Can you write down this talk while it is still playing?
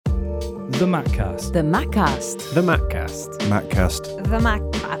The MACcast. The MACcast. The MACcast. MACcast. The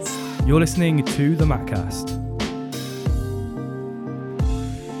MACcast. You're listening to The MACcast.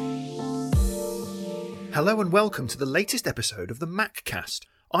 Hello and welcome to the latest episode of the MACcast.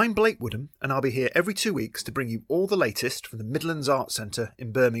 I'm Blake Woodham and I'll be here every 2 weeks to bring you all the latest from the Midlands Arts Centre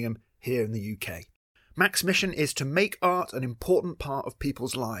in Birmingham here in the UK. MAC's mission is to make art an important part of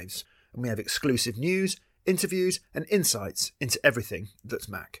people's lives, and we have exclusive news, interviews and insights into everything that's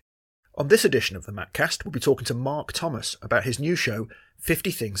Mac. On this edition of the MACcast, we'll be talking to Mark Thomas about his new show, 50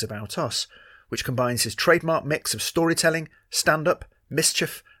 Things About Us, which combines his trademark mix of storytelling, stand-up,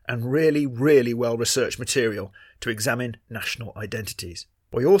 mischief and really well-researched material to examine national identities.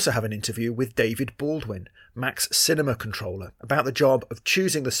 We also have an interview with David Baldwin, Mac's cinema controller, about the job of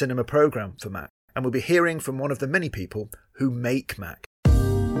choosing the cinema programme for Mac, and we'll be hearing from one of the many people who make Mac.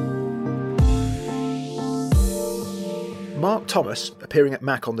 Mark Thomas, appearing at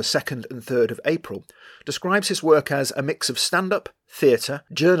Mac on the 2nd and 3rd of April, describes his work as a mix of stand-up, theatre,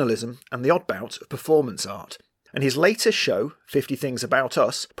 journalism and the odd bout of performance art. And his latest show, 50 Things About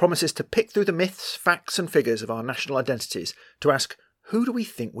Us, promises to pick through the myths, facts and figures of our national identities to ask, who do we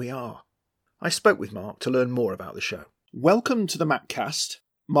think we are? I spoke with Mark to learn more about the show. Welcome to the MACcast,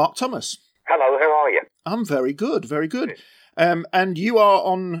 Mark Thomas. Hello, how are you? I'm very good, very good. And you are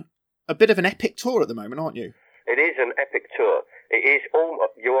on a bit of an epic tour at the moment, aren't you? It is an epic tour. It is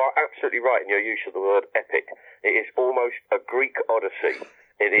you are absolutely right in your use of the word epic. It is almost a Greek odyssey.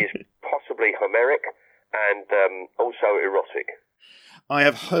 It is possibly Homeric and also erotic. I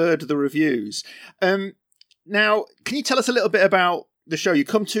have heard the reviews. Now, can you tell us a little bit about the show? You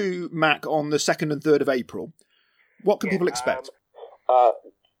come to Mac on the 2nd and 3rd of April. What can people expect?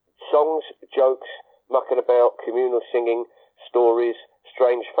 Songs, jokes, mucking about, communal singing, stories,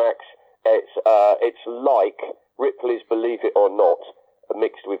 strange facts. It's like Ripley's Believe It or Not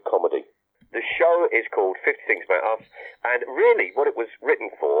mixed with comedy. The show is called 50 Things About Us, and really what it was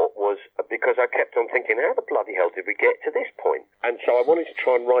written for was because I kept on thinking, how the bloody hell did we get to this point? And so I wanted to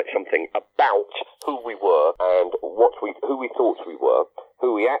try and write something about who we were and who we thought we were,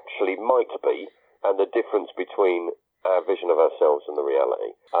 who we actually might be, and the difference between our vision of ourselves and the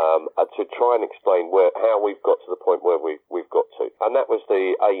reality, to try and explain how we've got to the point where we've got to. And that was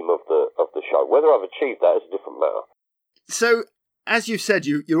the aim of the show. Whether I've achieved that is a different matter. So, as you've said,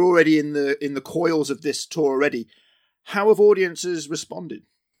 you're already in the coils of this tour already. How have audiences responded?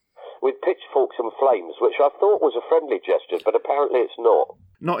 With pitchforks and flames, which I thought was a friendly gesture, but apparently it's not.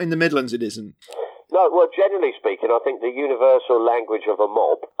 Not in the Midlands, it isn't. No, well, generally speaking, I think the universal language of a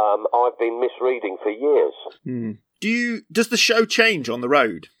mob, I've been misreading for years. Does the show change on the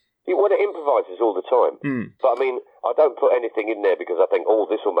road? Well, it improvises all the time. But I mean, I don't put anything in there because I think,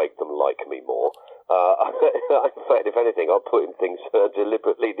 this will make them like me more. In fact, if anything, I'm putting things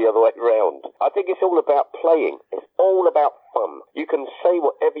deliberately the other way around. I think it's all about playing. It's all about fun. You can say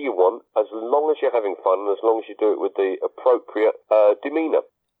whatever you want as long as you're having fun and as long as you do it with the appropriate demeanour.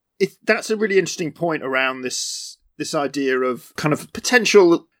 That's a really interesting point around this idea of kind of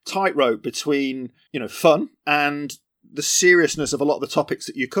potential tightrope between, fun and the seriousness of a lot of the topics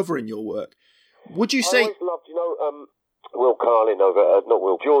that you cover in your work. Would you say... I always loved, Will Carlin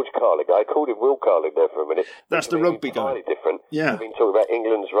George Carlin. I called him Will Carlin there for a minute. That's the rugby guy. Entirely different. Yeah. I've been talking about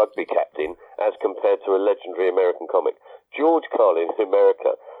England's rugby captain as compared to a legendary American comic. George Carlin in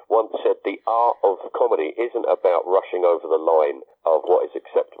America once said the art of comedy isn't about rushing over the line of what is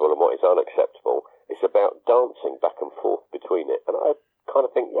acceptable and what is unacceptable. It's about dancing back and forth between it. And I kind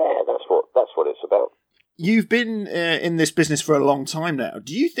of think, that's what it's about. You've been in this business for a long time now.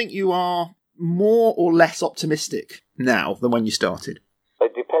 Do you think you are more or less optimistic now than when you started?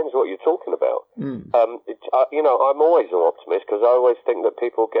 It depends what you're talking about. I'm always an optimist because I always think that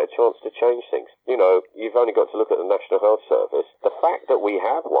people get a chance to change things. You've only got to look at the National Health Service. The fact that we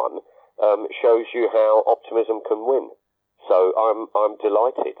have one shows you how optimism can win. So I'm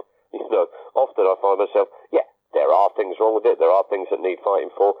delighted. Often I find myself, there are things wrong with it. There are things that need fighting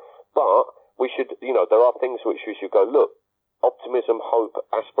for, but we should, there are things which we should go, look, optimism, hope,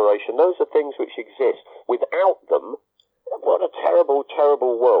 aspiration, those are things which exist. Without them, what a terrible,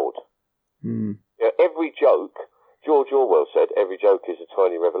 terrible world. Every joke, George Orwell said, every joke is a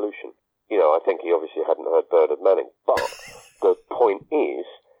tiny revolution. I think he obviously hadn't heard Bernard Manning. But the point is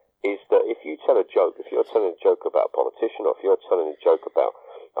that if you tell a joke, if you're telling a joke about a politician, or if you're telling a joke about,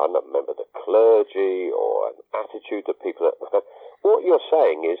 I don't remember, the clergy, or an attitude that people have, what you're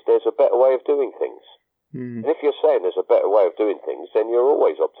saying is there's a better way of doing things. And if you're saying there's a better way of doing things, then you're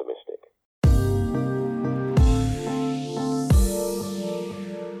always optimistic.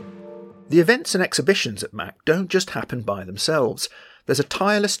 The events and exhibitions at Mac don't just happen by themselves. there's a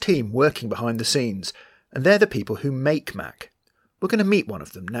tireless team working behind the scenes, and they're the people who make Mac. We're going to meet one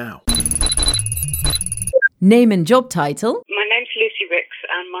of them now. Name and job title? My name's Lucy Ricks,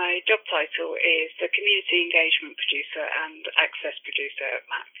 and my job title is the Community Engagement Producer and Access Producer at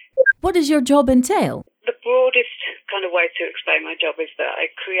Mac. What does your job entail? The broadest kind of way to explain my job is that I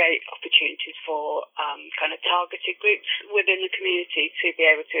create opportunities for kind of targeted groups within the community to be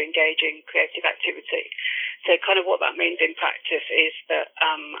able to engage in creative activity. So kind of what that means in practice is that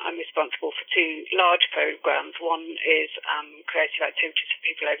I'm responsible for two large programs. One is creative activities for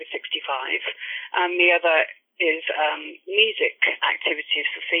people over 65, and the other is music activities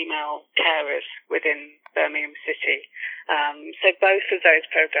for female carers within Birmingham City. So both of those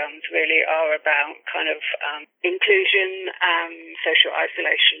programs really are about kind of inclusion and social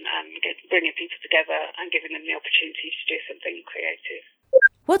isolation and bringing people together and giving them the opportunity to do something creative.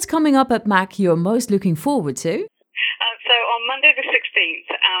 What's coming up at Mac you're most looking forward to? So on Monday the 16th,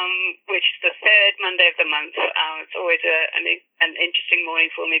 which is the third Monday of the month, it's always an interesting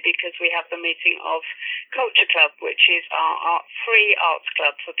morning for me because we have the meeting of Culture Club, which is our free arts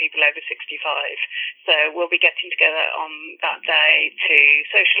club for people over 65. So we'll be getting together on that day to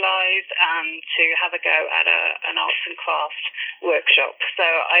socialise and to have a go at an arts and craft workshop. So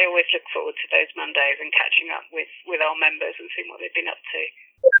I always look forward to those Mondays and catching up with our members and seeing what they've been up to.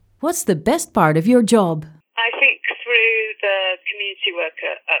 What's the best part of your job? I think through the community work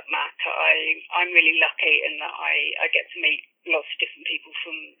at Mac, I'm really lucky in that I get to meet lots of different people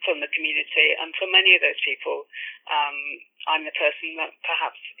from the community, and for many of those people, I'm the person that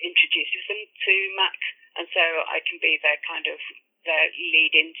perhaps introduces them to Mac, and so I can be their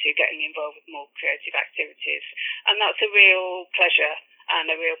lead into getting involved with more creative activities, and that's a real pleasure and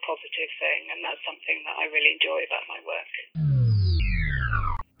a real positive thing, and that's something that I really enjoy about my work.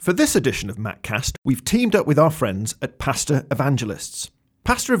 For this edition of MACcast, we've teamed up with our friends at Pasta Evangelists.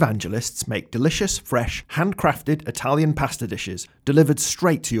 Pasta Evangelists make delicious, fresh, handcrafted Italian pasta dishes delivered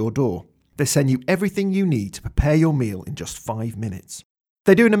straight to your door. They send you everything you need to prepare your meal in just 5 minutes.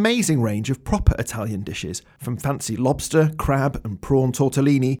 They do an amazing range of proper Italian dishes, from fancy lobster, crab and prawn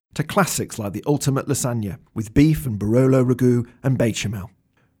tortellini to classics like the ultimate lasagna, with beef and Barolo ragu and bechamel.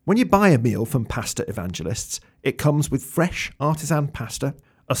 When you buy a meal from Pasta Evangelists, it comes with fresh artisan pasta,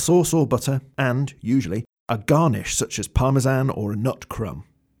 a sauce or butter, and, usually, a garnish such as parmesan or a nut crumb.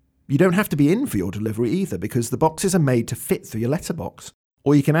 You don't have to be in for your delivery either, because the boxes are made to fit through your letterbox,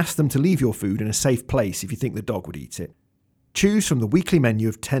 or you can ask them to leave your food in a safe place if you think the dog would eat it. Choose from the weekly menu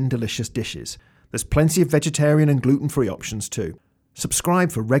of 10 delicious dishes. There's plenty of vegetarian and gluten-free options too.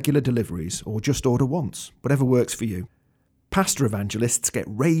 Subscribe for regular deliveries, or just order once, whatever works for you. Pasta Evangelists get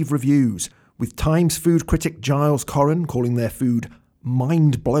rave reviews, with Times food critic Giles Corran calling their food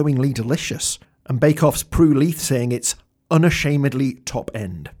mind-blowingly delicious, and Bake Off's Prue Leith saying it's unashamedly top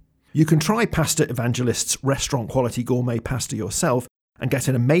end. You can try Pasta Evangelists' restaurant-quality gourmet pasta yourself and get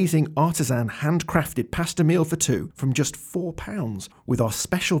an amazing artisan handcrafted pasta meal for two from just £4 with our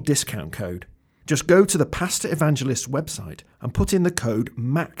special discount code. Just go to the Pasta Evangelists website and put in the code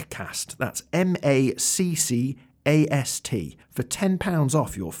MACcast, that's MACCAST, for £10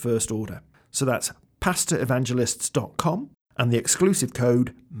 off your first order. So that's pastaevangelists.com and the exclusive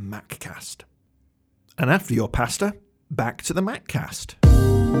code MACcast. And after your pasta, back to the MACcast.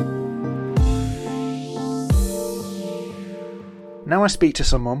 Now I speak to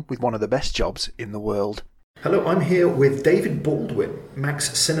someone with one of the best jobs in the world. Hello, I'm here with David Baldwin,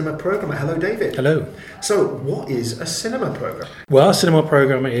 Mac's cinema programmer. Hello, David. Hello. So, what is a cinema programmer? Well, a cinema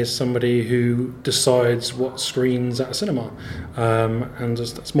programmer is somebody who decides what screens at a cinema. And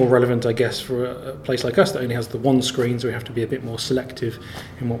that's more relevant, I guess, for a place like us that only has the one screen, so we have to be a bit more selective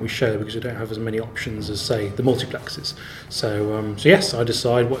in what we show because we don't have as many options as, say, the multiplexes. So yes, I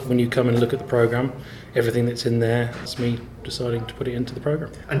decide when you come and look at the programme, everything that's in there, it's me deciding to put it into the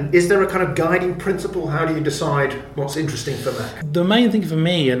programme. And is there a kind of guiding principle? How do you decide what's interesting for Mac? The main thing for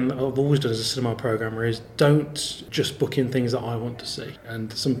me, and I've always done as a cinema programmer, is don't just book in things that I want to see.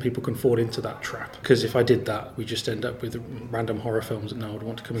 And some people can fall into that trap, because if I did that, we just end up with random horror films that no one would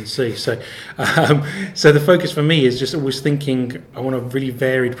want to come and see. So the focus for me is just always thinking I want a really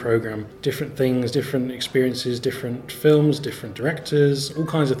varied programme. Different things, different experiences, different films, different directors, all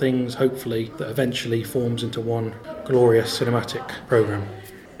kinds of things, hopefully, that eventually forms into one glorious cinematic programme.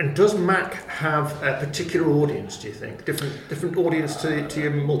 And does Mac have a particular audience, do you think? Different audience to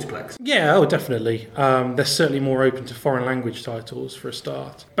your multiplex? Yeah, oh, definitely. They're certainly more open to foreign language titles for a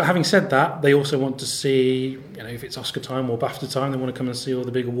start. But having said that, they also want to see, if it's Oscar time or BAFTA time, they want to come and see all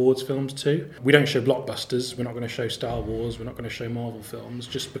the big awards films too. We don't show blockbusters. We're not going to show Star Wars. We're not going to show Marvel films,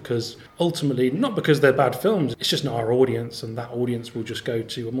 just because ultimately, not because they're bad films, it's just not our audience, and that audience will just go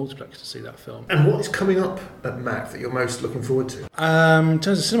to a multiplex to see that film. And what is coming up at Mac that you're most looking forward to? In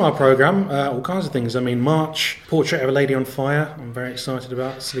terms of cinema programme, all kinds of things. March, Portrait of a Lady on Fire, I'm very excited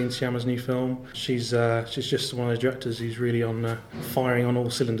about. Celine Sciamma's new film. She's just one of the directors who's really on firing on all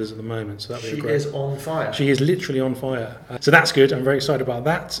cylinders at the moment. So that'll be great. She is on fire. She is literally on fire. So that's good. I'm very excited about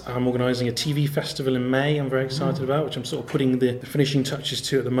that. I'm organising a TV festival in May I'm very excited about, which I'm sort of putting the finishing touches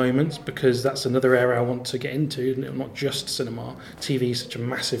to at the moment, because that's another area I want to get into, not just cinema. TV is such a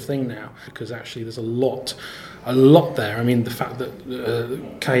massive thing now, because actually there's a lot there. The fact that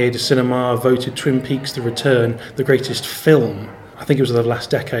Cahiers du Cinema voted Twin Peaks: The Return the greatest film, I think it was of the last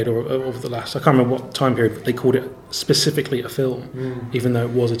decade or over the last, I can't remember what time period, but they called it specifically a film, even though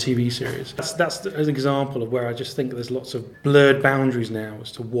it was a TV series. That's an example of where I just think there's lots of blurred boundaries now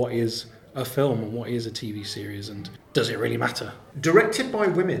as to what is a film and what is a TV series, and does it really matter? Directed by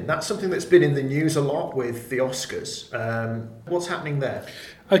women, that's something that's been in the news a lot with the Oscars. What's happening there?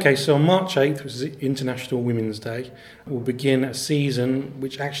 Okay, so on March 8th, which is International Women's Day, we'll begin a season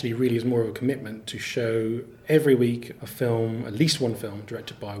which actually really is more of a commitment to show every week a film, at least one film,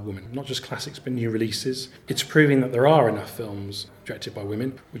 directed by a woman. Not just classics, but new releases. It's proving that there are enough films directed by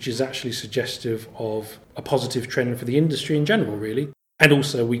women, which is actually suggestive of a positive trend for the industry in general, really. And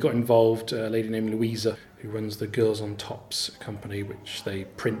also we got involved, a lady named Louisa, who runs the Girls on Tops company, which they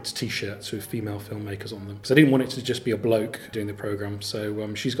print T-shirts with female filmmakers on them. So I didn't want it to just be a bloke doing the programme,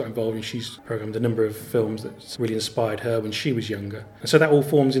 so she's got involved and she's programmed a number of films that really inspired her when she was younger. And so that all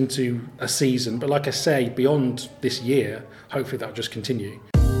forms into a season, but like I say, beyond this year, hopefully that'll just continue.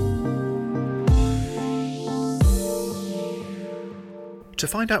 To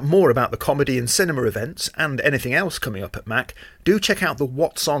find out more about the comedy and cinema events and anything else coming up at Mac, do check out the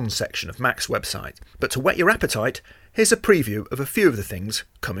What's On section of Mac's website. But to whet your appetite, here's a preview of a few of the things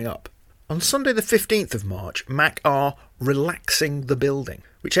coming up. On Sunday the 15th of March, Mac are Relaxing the Building,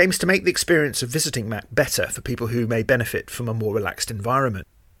 which aims to make the experience of visiting Mac better for people who may benefit from a more relaxed environment.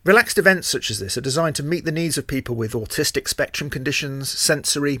 Relaxed events such as this are designed to meet the needs of people with autistic spectrum conditions,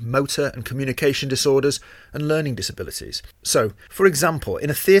 sensory, motor and communication disorders, and learning disabilities. So, for example, in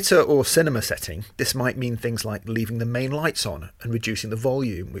a theatre or cinema setting, this might mean things like leaving the main lights on and reducing the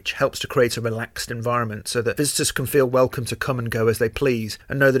volume, which helps to create a relaxed environment so that visitors can feel welcome to come and go as they please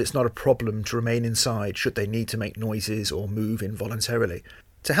and know that it's not a problem to remain inside should they need to make noises or move involuntarily.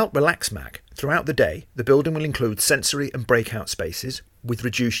 To help relax Mac, throughout the day, the building will include sensory and breakout spaces, with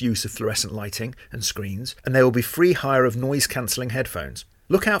reduced use of fluorescent lighting and screens, and there will be free hire of noise-cancelling headphones.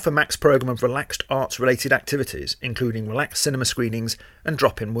 Look out for Mac's programme of relaxed arts-related activities, including relaxed cinema screenings and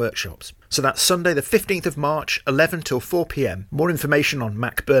drop-in workshops. So that's Sunday the 15th of March, 11 till 4pm. More information on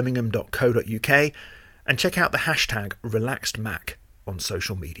macbirmingham.co.uk, and check out the hashtag RelaxedMac on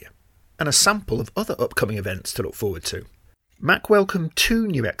social media. And a sample of other upcoming events to look forward to. Mac welcomed 2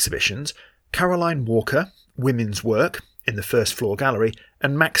 new exhibitions, Caroline Walker, Women's Work, in the first floor gallery,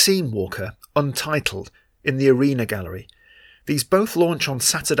 and Maxine Walker, Untitled, in the Arena Gallery. These both launch on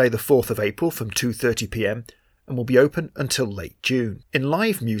Saturday the 4th of April from 2:30pm and will be open until late June. In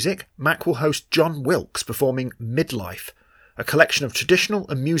live music, Mac will host John Wilkes performing Midlife, a collection of traditional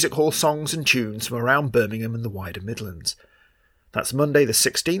and music hall songs and tunes from around Birmingham and the wider Midlands. That's Monday the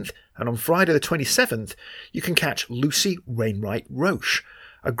 16th, and on Friday the 27th, you can catch Lucy Wainwright Roche,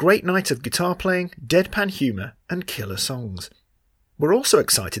 a great night of guitar playing, deadpan humour and killer songs. We're also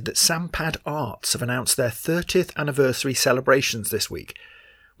excited that Sampad Arts have announced their 30th anniversary celebrations this week,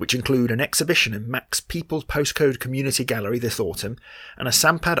 which include an exhibition in Mac's People's Postcode Community Gallery this autumn and a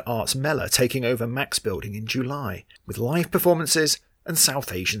Sampad Arts Mela taking over Mac's building in July, with live performances and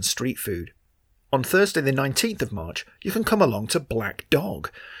South Asian street food. On Thursday the 19th of March, you can come along to Black Dog,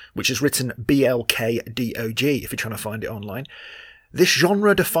 which is written BLKDOG if you're trying to find it online. This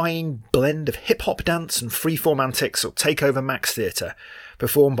genre-defying blend of hip-hop dance and freeform antics will take over Mac's Theatre,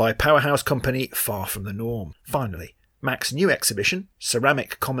 performed by powerhouse company Far From The Norm. Finally, Mac's new exhibition,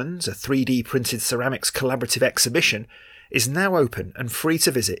 Ceramic Commons, a 3D printed ceramics collaborative exhibition, is now open and free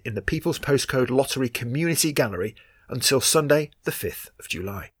to visit in the People's Postcode Lottery Community Gallery until Sunday the 5th of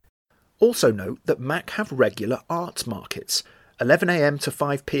July. Also note that Mac have regular arts markets, 11am to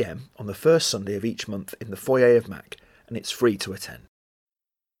 5pm on the first Sunday of each month in the foyer of Mac, and it's free to attend.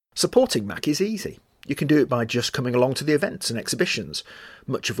 Supporting Mac is easy. You can do it by just coming along to the events and exhibitions,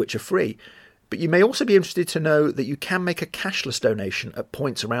 much of which are free. But you may also be interested to know that you can make a cashless donation at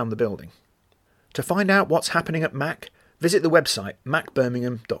points around the building. To find out what's happening at MAC, visit the website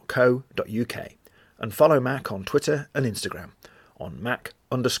macbirmingham.co.uk and follow MAC on Twitter and Instagram on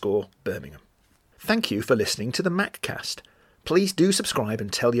mac_Birmingham. Thank you for listening to the MACcast. Please do subscribe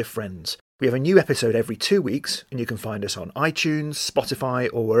and tell your friends. We have a new episode every 2 weeks, and you can find us on iTunes, Spotify,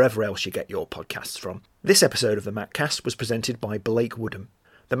 or wherever else you get your podcasts from. This episode of the MACcast was presented by Blake Woodham.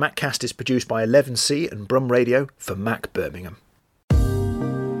 The MACcast is produced by 11C and Brum Radio for Mac Birmingham.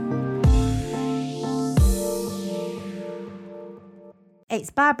 It's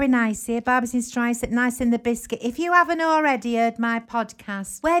Barbara Nice here, Barbara's in Strice at Nice and the Biscuit. If you haven't already heard my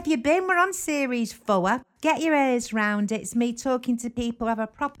podcast, where have you been? We're on series 4. Get your ears round it. It's me talking to people, have a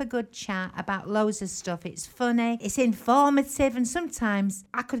proper good chat about loads of stuff. It's funny, it's informative, and sometimes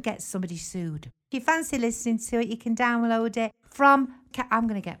I could get somebody sued. If you fancy listening to it, you can download it from... I'm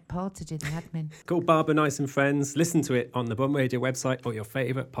going to get Paul to do the admin. Call Barbara Nice and Friends. Listen to it on the Bum Radio website or your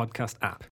favourite podcast app.